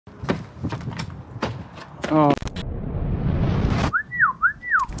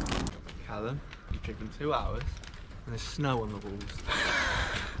about them. You've taken 2 hours and there's snow on the walls.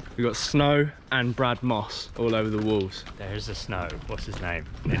 We've got Snow and Brad Moss all over the walls. There's the Snow. What's his name?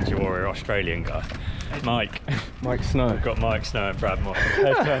 Ninja Warrior Australian guy. Mike. Mike Snow. We've got Mike Snow and Brad Moss.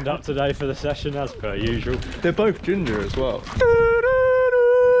 They've turned up today for the session as per usual. They're both ginger as well.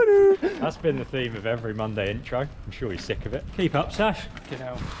 That's been the theme of every Monday intro. I'm sure you're sick of it. Keep up, Sash.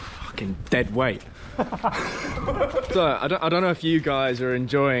 Fucking dead weight. So I don't know if you guys are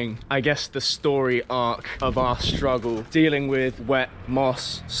enjoying, I guess, the story arc of our struggle dealing with wet,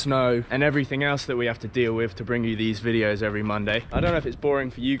 moss, snow and everything else that we have to deal with to bring you these videos every Monday. I don't know if it's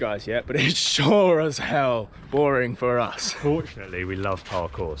boring for you guys yet, but it's sure as hell boring for us. Fortunately, we love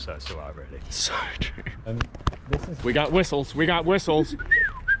parkour, so it's alright really. So true. We got whistles, we got whistles.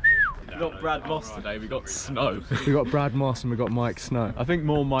 We got Brad Moss today, we got Snow. We got Brad Moss and we got Mike Snow. I think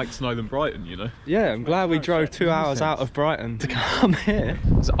more Mike Snow than Brighton, you know? Yeah, I'm glad we drove 2 hours out of Brighton to come here.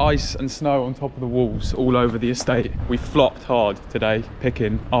 There's ice and snow on top of the walls all over the estate. We flopped hard today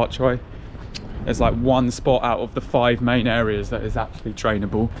picking archway. There's like one spot out of the 5 main areas that is actually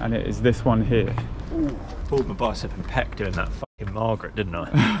trainable, and it is this one here. Ooh, pulled my bicep and pec doing that fucking Margaret, didn't I?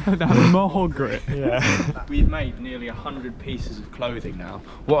 That Margaret. Yeah. We've made nearly 100 pieces of clothing now.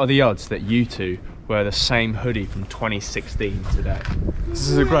 What are the odds that you two wear the same hoodie from 2016 today? This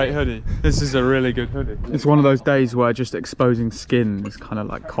is a great hoodie. This is a really good hoodie. It's one of those days where just exposing skin is kind of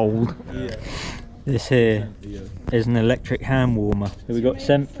like cold. Yeah. This here is an electric hand warmer that we got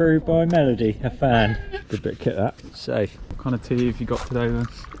sent through by Melody, a fan. Good bit of kit that. Safe. What kind of tea have you got today then?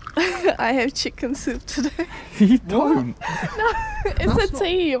 I have chicken soup today. You don't? No, it's a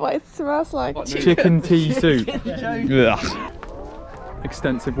tea, but it smells like chicken. Chicken tea soup.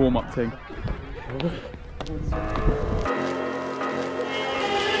 Extensive warm-up tea.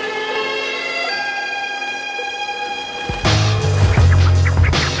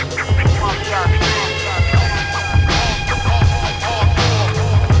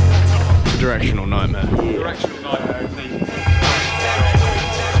 Directional nightmare. Directional nightmare indeed.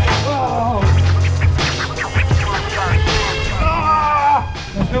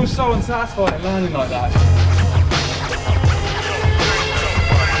 I feel so unsatisfying landing like that.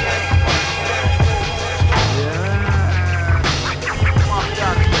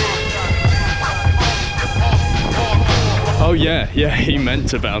 Oh yeah, he meant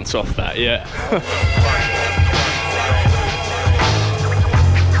to bounce off that, yeah.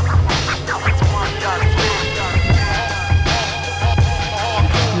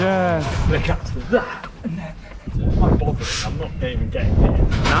 Yeah. Look up to that. I'm bothering. I'm not even getting hit.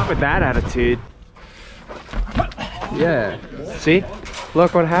 Not with that attitude. Yeah. See?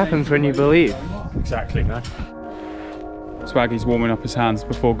 Look what happens when you believe. Exactly, man. Swaggy's warming up his hands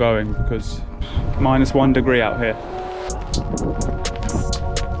before going because -1 degree out here.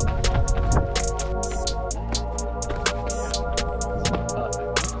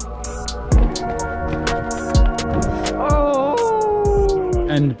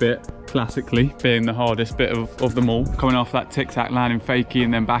 End bit, classically, being the hardest bit of them all. Coming off that tic-tac, landing fakie,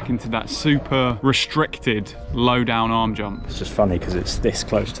 and then back into that super restricted low-down arm jump. It's just funny because it's this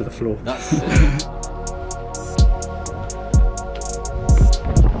close to the floor. That's it.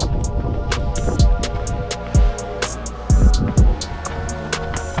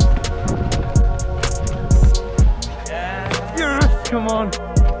 Yes, come on.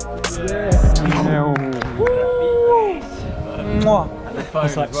 Yeah.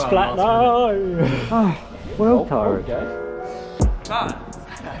 It's like splat. No. Well tired.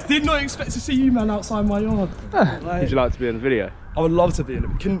 Did not expect to see you, man, outside my yard. Would you like to be in the video? I would love to be in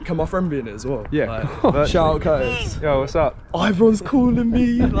it. Can my friend be in it as well? Yeah. Like, shout out Curtis. Yo, what's up? Everyone's calling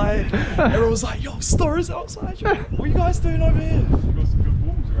me. Like, everyone's like, yo, Storror's outside. Yo. What are you guys doing over here? You've got some good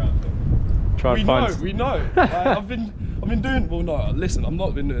walls around here. Try and find. We know. Like, I've been doing. Well, no. Listen, I've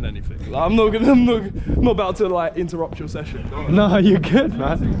not been doing anything. Like, I'm not about to like interrupt your session. No, you're good,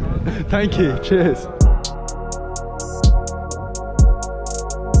 man. Thank you. Cheers.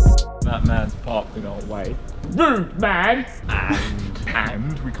 That man's parked in our way. Rude man!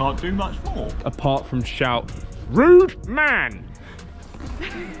 And we can't do much more. Apart from shout, rude man!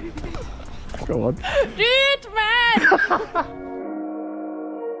 Go on. Rude man!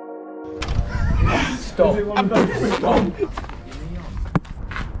 Stop.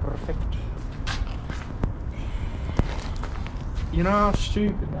 Perfect. You know how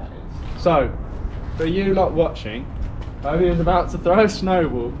stupid that is? So, for you lot watching, Obi was about to throw a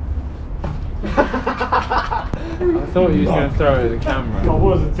snowball. I thought he was going to throw it at the camera. I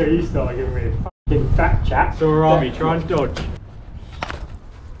was until you started giving me a fucking fat chat. So Army, try and dodge.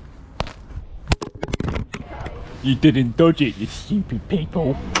 You didn't dodge it, you stupid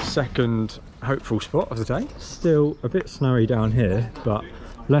people. Second hopeful spot of the day. Still a bit snowy down here, but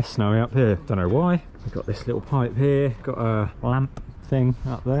less snowy up here. Don't know why. We've got this little pipe here, got a lamp thing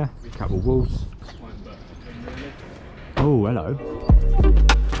up there, a couple of walls. Oh, hello.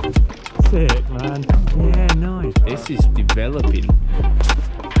 Sick, man. Yeah, nice. This is developing.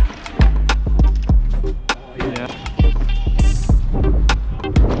 Yeah.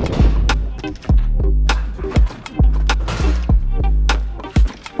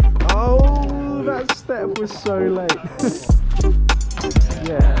 Oh, that step was so late.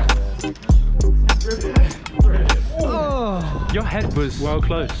 Yeah. Oh, your head was well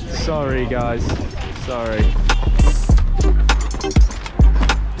close. Sorry, guys. Sorry.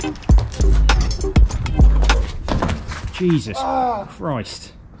 Jesus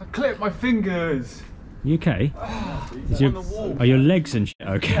Christ. I clipped my fingers. You okay? Are your legs and shit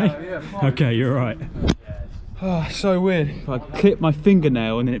okay? Yeah, okay, you're right. Oh, so weird. I clipped my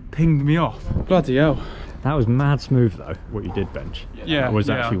fingernail and then it pinged me off. Bloody hell. That was mad smooth though, what you did, Bench. Yeah, that was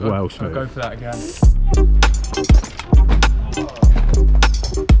actually well smooth. I'll go for that again.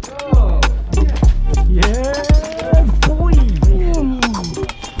 Yeah, boy!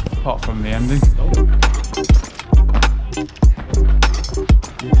 Apart from the ending.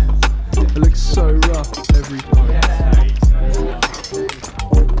 It looks so rough every time.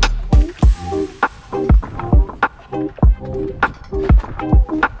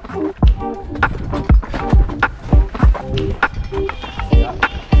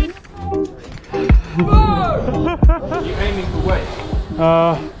 Are you aiming for weight?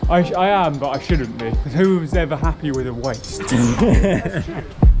 I am, but I shouldn't be. Who was ever happy with a waist?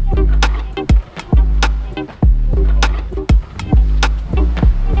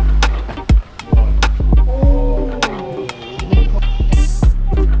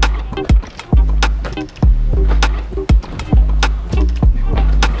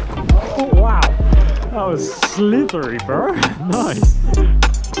 That was slithery, bro. Nice.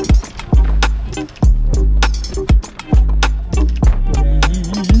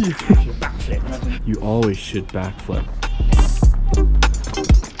 You always should backflip.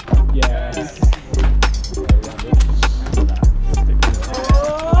 Yes.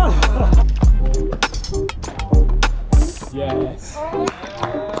 Yes.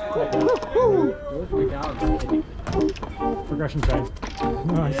 Progression change.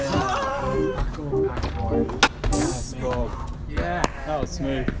 Nice. Yeah, that was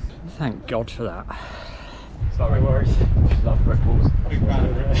smooth. Thank God for that. Sorry, worries. Love brick walls. Big fan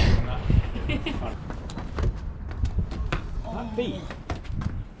of it. That beat.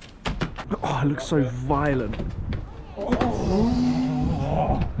 Oh, it looks so violent.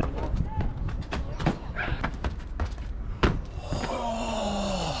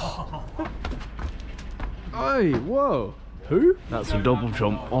 Hey, whoa. Who? That's a double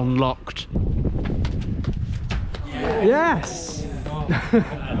jump unlocked. Yes!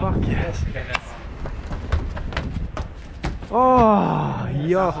 Fuck yes. Oh,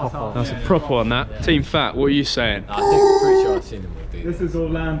 yo. That's a proper one, that. Team Fat, what are you saying? I think, pretty sure I've seen them all do This is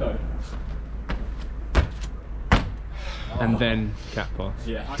Orlando. And then cat pass.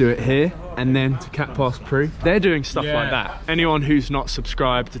 Yeah. Do it here and then to cat pass Pro. They're doing stuff like that. Anyone who's not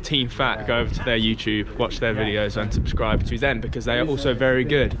subscribed to Team Fat, go over to their YouTube, watch their videos and subscribe to them because they are also very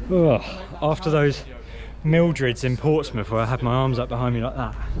good. Oh, after those Mildreds in Portsmouth where I had my arms up behind me like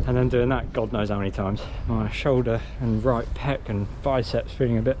that and then doing that God knows how many times, my shoulder and right pec and biceps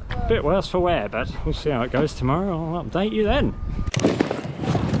feeling a bit worse for wear, but we'll see how it goes tomorrow. I'll update you then.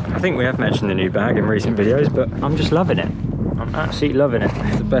 I think we have mentioned the new bag in recent videos, but I'm just loving it. I'm absolutely loving it.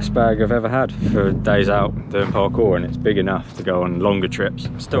 It's the best bag I've ever had for days out doing parkour, and it's big enough to go on longer trips.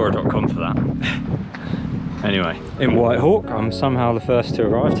 STORROR.com for that. Anyway, in Whitehawk, I'm somehow the first to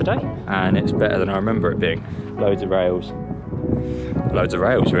arrive today, and it's better than I remember it being. Loads of rails. Loads of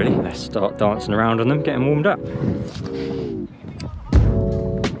rails, really. Let's start dancing around on them, getting warmed up.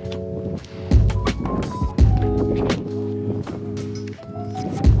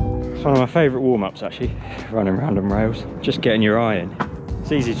 It's one of my favourite warm-ups actually, running around on rails, just getting your eye in.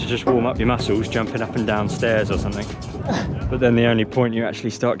 It's easy to just warm up your muscles jumping up and down stairs or something, but then the only point you actually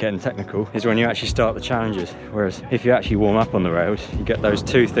start getting technical is when you actually start the challenges, whereas if you actually warm up on the rails, you get those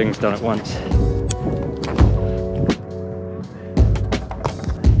two things done at once.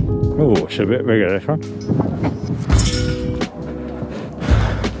 Oh, it's a bit bigger this one.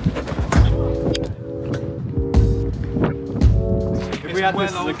 we had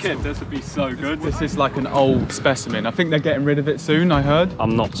this as a kid, this would be so good. This is like an old specimen. I think they're getting rid of it soon, I heard.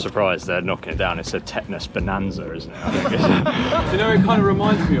 I'm not surprised they're knocking it down. It's a tetanus bonanza, isn't it? I think You know, it kind of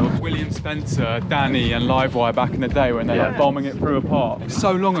reminds me of William Spencer, Danny and Livewire back in the day when they're like bombing it through a park.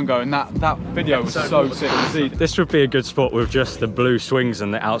 So long ago, and that video was so sick to see. This would be a good spot with just the blue swings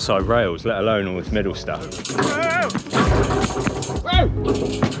and the outside rails, let alone all this middle stuff.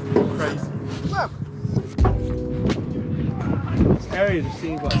 This area just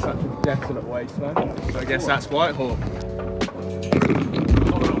seems like such a desolate wasteland. So I guess that's Whitehall.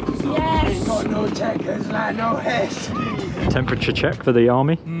 Yes! Got no checkers, like no heads. Temperature check for the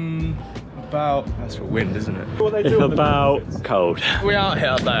army. About, that's for wind, isn't it? It's about cold. We out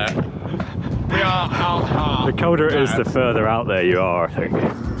here there. We are out here. The colder it is, the further out there you are, I think.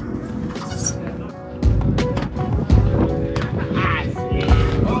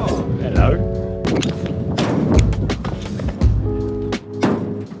 Hello.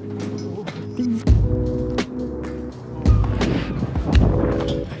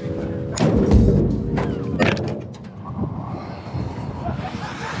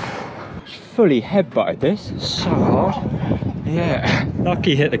 Fully headbutted this, so hard. Yeah.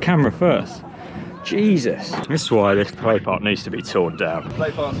 Lucky hit the camera first. Jesus. This is why this play park needs to be torn down.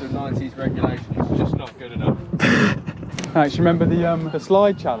 Play parts of 90s regulation is just not good enough. Actually, remember the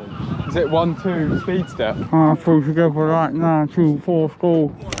slide challenge? Is it 1-2 speed step? Oh, I thought we should go for that now, 2-4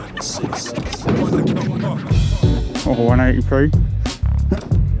 school. 6. Oh, 183.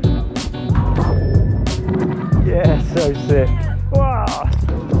 Yeah, so sick. Wow.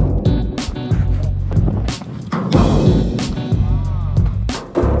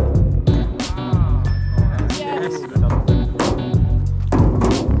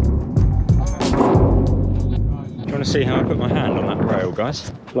 See how I put my hand on that rail,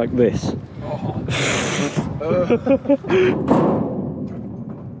 guys? Like this. Fucking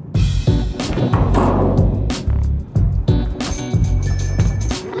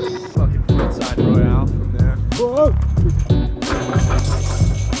frontside royale from there. Whoa.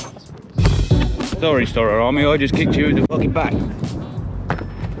 Sorry, STORROR Army, I just kicked you in the fucking back.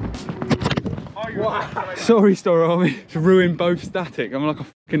 Sorry, STORROR Army. To ruin both static. I'm like a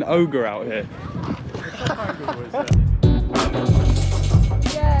fucking ogre out here.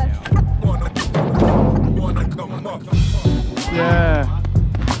 Yeah.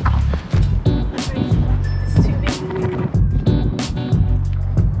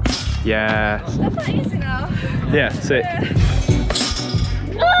 Yeah. That's not easy now. Yeah, sick.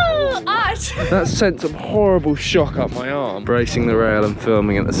 Oh, arch! That sent some horrible shock up my arm. Bracing the rail and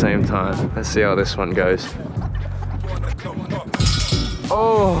filming at the same time. Let's see how this one goes.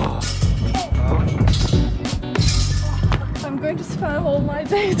 Oh! I'm going to spend all my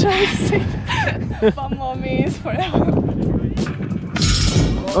day trying to see bum mommies forever.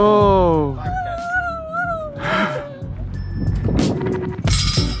 Oh!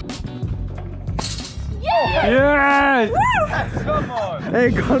 Yeah! Yes! Come on!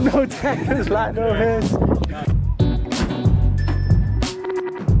 Ain't got no tenders like no hairs.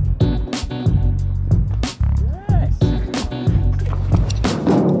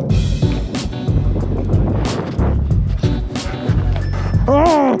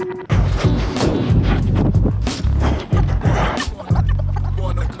 Oh!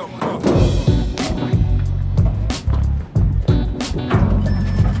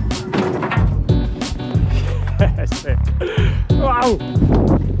 Wow!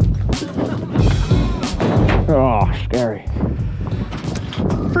 Oh, scary.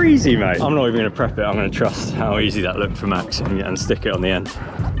 Breezy, mate. I'm not even going to prep it. I'm going to trust how easy that looked for Max and stick it on the end.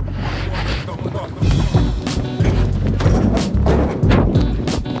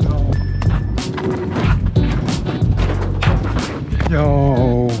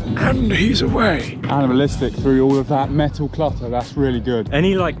 Yo! And he's away. Animalistic through all of that metal clutter, that's really good.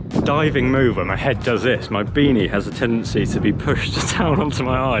 Any like diving move where my head does this, my beanie has a tendency to be pushed down onto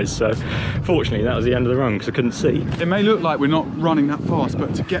my eyes, so fortunately that was the end of the run because I couldn't see. It may look like we're not running that fast,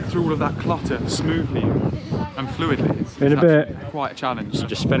 but to get through all of that clutter smoothly and fluidly, it's In a bit. quite a challenge.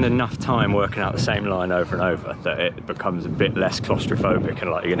 Just spend enough time working out the same line over and over that it becomes a bit less claustrophobic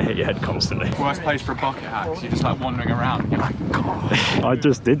and like you're going to hit your head constantly. Worst place for a bucket hat, 'cause you're just like wandering around and you're like, God. I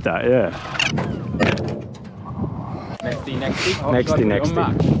just did that, yeah. Nexty. Nexty.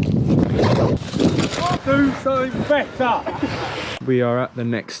 Do something better! We are at the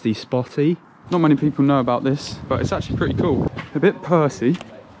Nexty Spotty. Not many people know about this, but it's actually pretty cool. A bit pursy,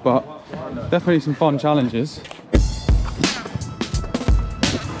 but definitely some fun challenges.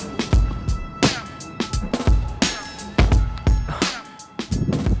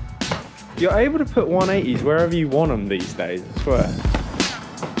 You're able to put 180s wherever you want them these days, I swear.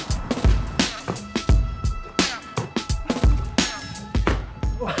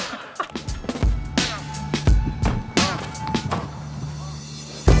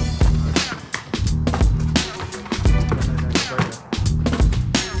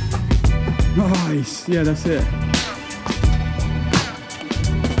 Nice. Yeah, that's it.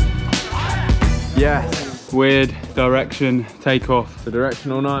 Yes. Weird direction takeoff. The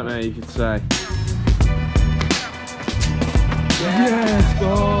direction all night, mate, you could say. Yes,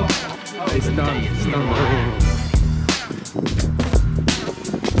 Bob. It's done. It's done.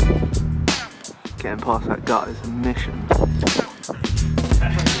 Getting past that gut is a mission.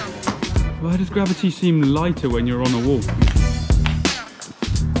 Why does gravity seem lighter when you're on a wall?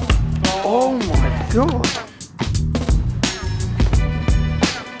 Oh my god.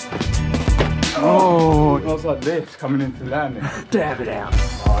 Oh, it was like this coming into landing. Dab it out.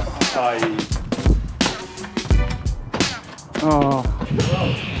 Oh.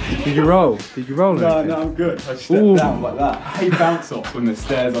 Did you roll? Did you roll? No, no, I'm good. I stepped down like that. I hate bounce off when there's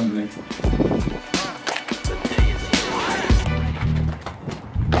stairs underneath.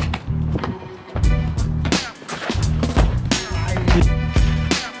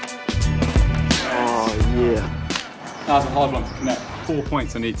 That was a hard one to connect. 4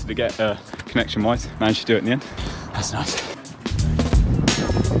 points I needed to get connection wise. Managed to do it in the end. That's nice.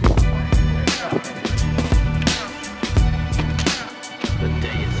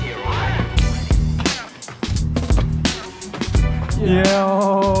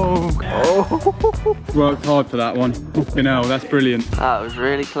 Yo! Oh. Worked hard for that one. Fucking hell, that's brilliant. That was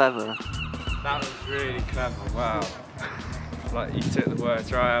really clever. That was really clever, wow. Like you took the words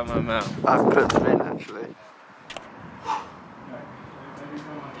right out of my mouth. I put them in actually.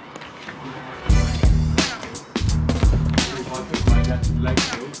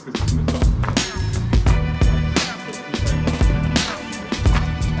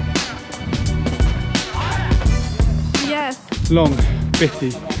 Yes. Long, bitty.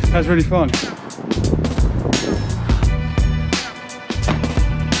 That's really fun.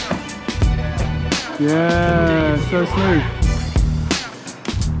 Yeah, so smooth.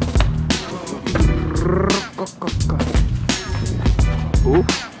 Ooh.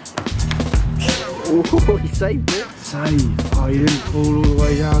 Ooh, you saved it. Save. Oh, you didn't fall all the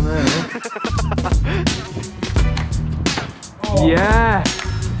way down there. Oh. Yeah.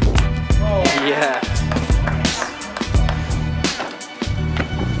 Oh. Yeah.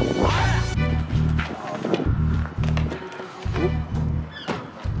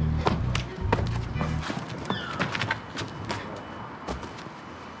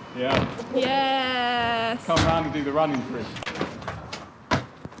 Yeah. Yes. Come round and do the running bridge.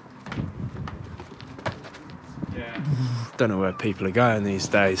 Yeah. Don't know where people are going these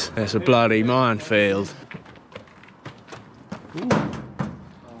days. It's a bloody minefield.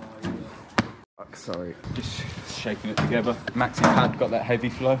 Fuck, sorry. Just shaking it together. Maxi pad got that heavy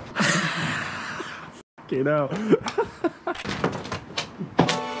flow. Fucking hell.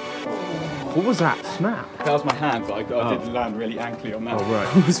 What was that? Snap? That was my hand, but I did land really ankly on that. Oh, right.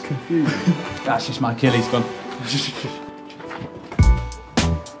 I was confused. That's just my Achilles gone.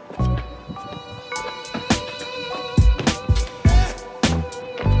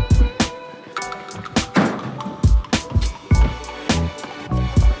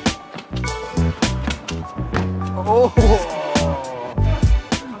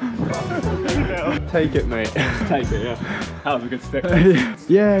 Take it, mate. Take it, yeah. That was a good stick.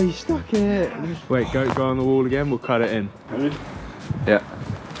 Yeah, you stuck it. Wait, go on the wall again. We'll cut it in. Ready? Yeah.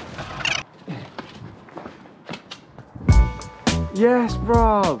 Yes,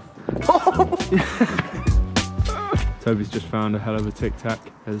 bruv. Toby's just found a hell of a tic tac.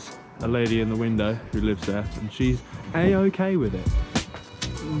 There's a lady in the window who lives there, and she's A-okay with it.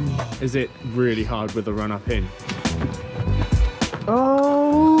 Is it really hard with the run up in?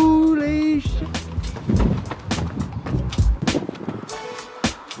 Holy shit.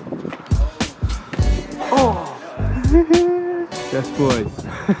 Oh. Yes, boys.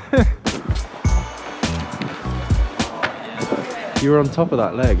 You were on top of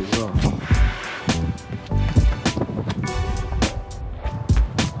that leg as well.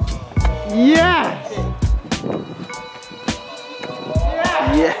 Yes!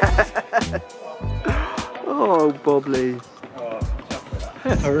 Yeah! Oh, Bobley.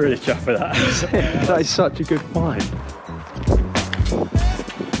 I'm really chuffed with that. That is such a good find.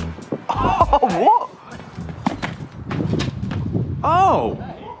 Oh, what? Oh!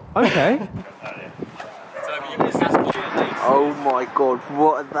 Okay. Oh my god,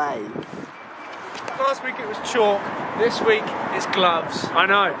 what are they? Last week it was chalk, this week it's gloves. I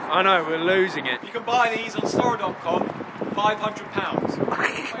know, we're losing it. You can buy these on STORROR.com,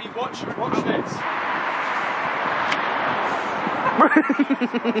 £500. Watch this.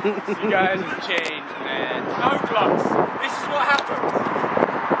 You guys have changed, man. No gloves. This is what happened.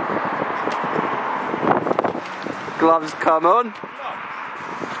 Gloves come on.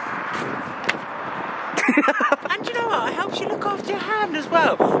 And you know what? It helps you look after your hand as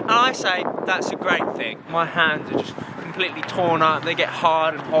well. And I say that's a great thing. My hands are just completely torn up. They get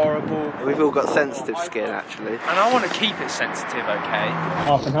hard and horrible. We've all got sensitive skin, actually. And I want to keep it sensitive, okay?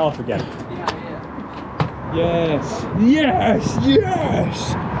 Half and half again. Yes. Yes.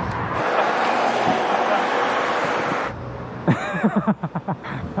 Yes.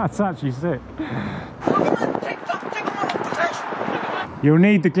 That's actually sick. You'll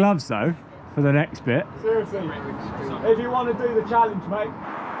need the gloves though for the next bit. Seriously, if you want to do the challenge, mate,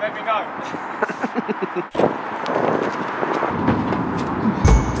 let me know.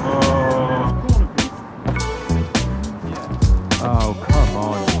 Oh, come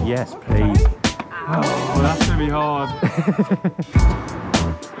on. Yes, please. Oh, that's gonna be hard.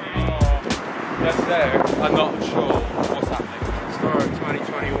 That's there. I'm not sure what's happening. STORROR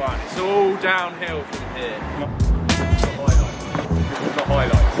 2021. It's all downhill from here. The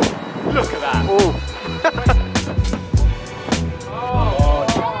highlights. Look at that.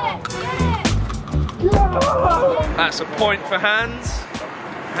 That's a point for hands.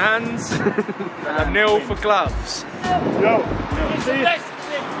 Hands. And a nil for gloves. Yo, see,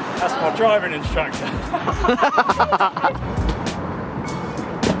 that's my driving instructor.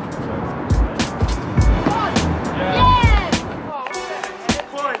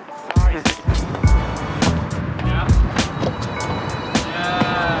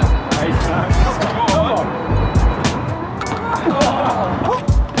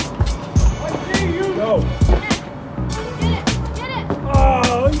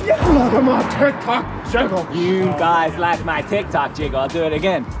 You guys like my TikTok jiggle, I'll do it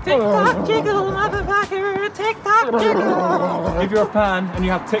again. TikTok jiggle, motherfucker, TikTok jiggle. If you're a fan and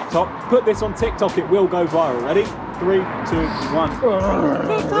you have TikTok, put this on TikTok, it will go viral. Ready? 3, 2, 1.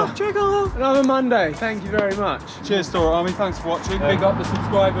 TikTok jiggle. Another Monday. Thank you very much. Cheers, STORROR Army. Thanks for watching. Big up the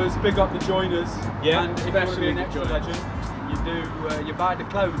subscribers. Big up the joiners. Yeah, and if you want to be an extra legend, you buy the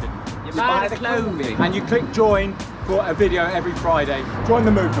clothing. You buy the clothing. And you click join for a video every Friday. Join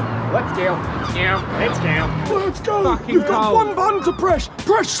the movement. Let's go. Let's go. Let's go. Fucking You've got cold. one button to press.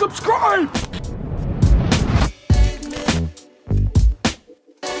 Press subscribe.